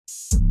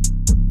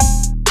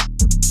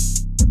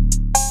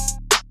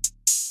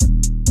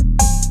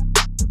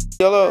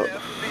Hello.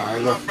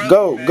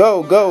 Go.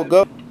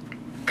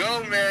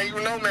 Go, man.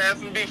 You know, man.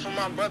 F&B for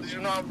my brothers.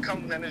 You know I'm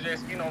coming, man. It's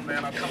Jayskino,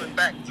 man. I'm coming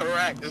back to the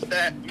rack. It's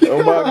that.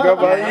 Oh my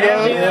grandma,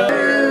 you know?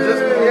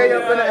 Just because he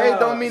up in the 8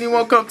 don't mean he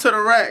won't come to the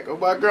rack. Oh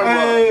my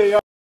grandma. Hey,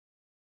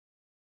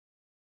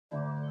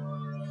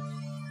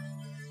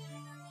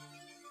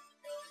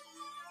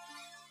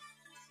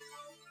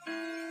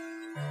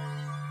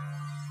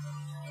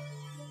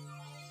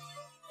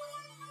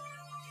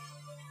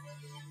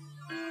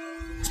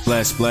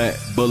 Splat,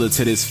 bullet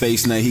to his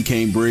face, now he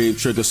can't breathe.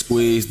 Trigger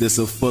squeeze, this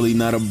a fully,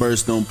 not a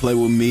burst. Don't play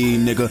with me,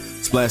 nigga.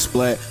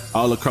 Splat,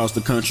 all across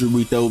the country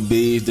we throw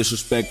bees.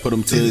 Disrespect, put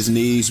him to his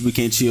knees. We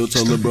can't chill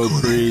till the bro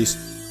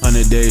freeze.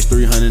 100 days,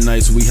 300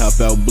 nights, we hop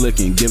out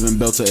blicking. Giving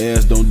belt to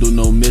ass, don't do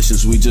no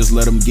missions. We just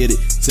let him get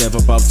it. Tap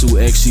up off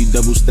 2X, she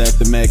double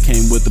stacked. The Mac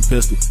came with the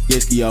pistol.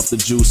 Jayskino off the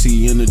juice,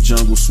 he in the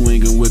jungle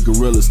swinging with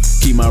gorillas.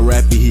 Keep my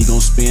rappy, he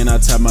gon' spin.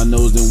 I tap my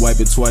nose, then wipe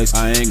it twice.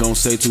 I ain't gon'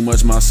 say too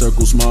much, my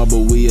circle small,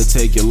 but we'll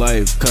take your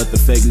life. Cut the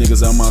fake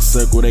niggas out my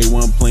circle, they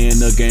weren't playing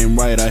the game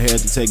right. I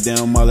had to take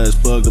down my last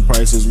plug, the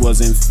prices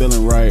wasn't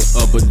feeling right.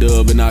 Up a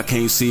dub and I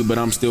can't see, but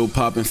I'm still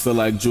popping, feel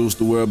like juice.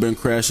 The world been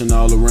crashing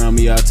all around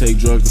me, I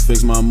take drugs to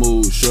fix my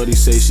mood. Shorty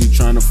say she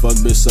tryna fuck,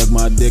 bitch, suck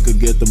my dick or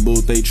get the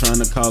boot. They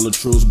tryna call a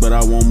truce, but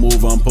I won't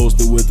move, I'm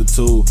posted with the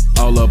tool.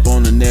 All up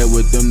on the net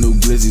with them new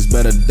glizzies,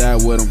 better die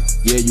with them.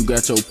 Yeah, you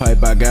got your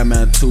pipe, I got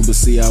mine too, but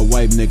see I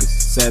wipe niggas.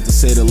 Sad to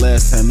say the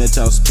last time that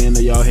y'all spin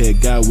or y'all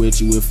had got with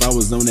you. If I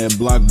was on that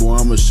block, boy,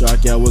 I'm a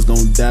shark, y'all was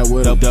gon' die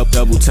with them.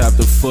 Double tap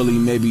to fully,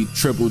 maybe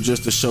triple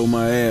just to show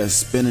my ass.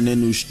 Spinning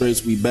in new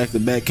straights, we back to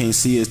back, can't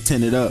see us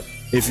tinted up.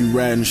 If you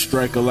riding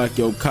striker like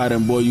your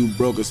cotton, boy, you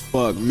broke as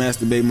fuck.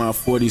 Masturbate my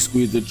 40,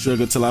 squeeze the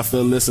trigger till I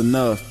feel this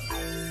enough.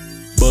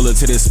 Bullet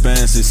to this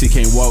span since he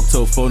can't walk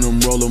to a phone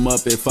and roll him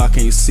up. If I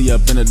can't see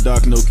up in the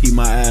dark, no keep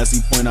my eyes, he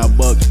point out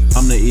buck.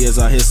 I'm the ears,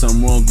 I hear something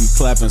wrong, you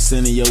clapping,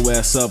 sending your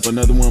ass up.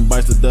 Another one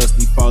bites the dust,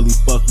 he fall, he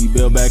fuck, we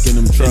bail back in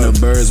them trucks. In the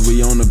birds,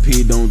 we on the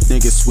P, don't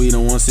think it's sweet,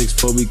 on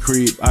 164 we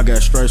creep. I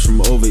got stripes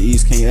from over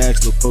east, can't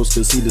ask the folks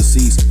cause he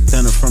deceased.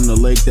 Tanner from the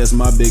lake, that's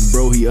my big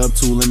bro, he up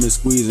to limit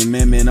squeezing.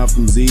 Man off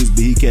them Z's,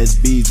 but he catch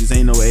bees, this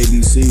ain't no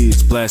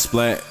ABCs.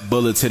 Splat,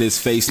 bullet to his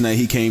face, now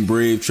he can't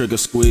breathe. Trigger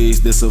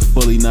squeeze, this a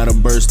fully, not a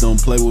burst, don't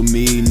play with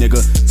me, nigga.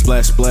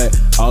 Splat,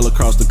 all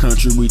across the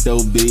country we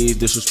throw bees.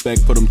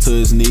 Disrespect, put him to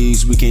his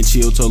knees. We can't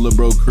chill till the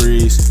bro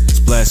crease.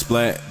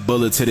 Splat,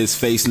 bullet to his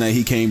face, now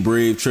he can't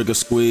breathe. Trigger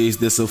squeeze,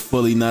 this a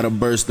fully, not a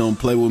burst. Don't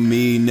play with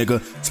me, nigga.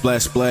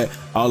 Splat,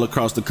 all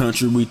across the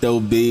country we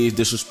throw bees.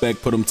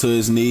 Disrespect, put him to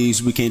his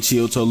knees. We can't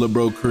chill till the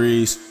bro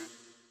crease.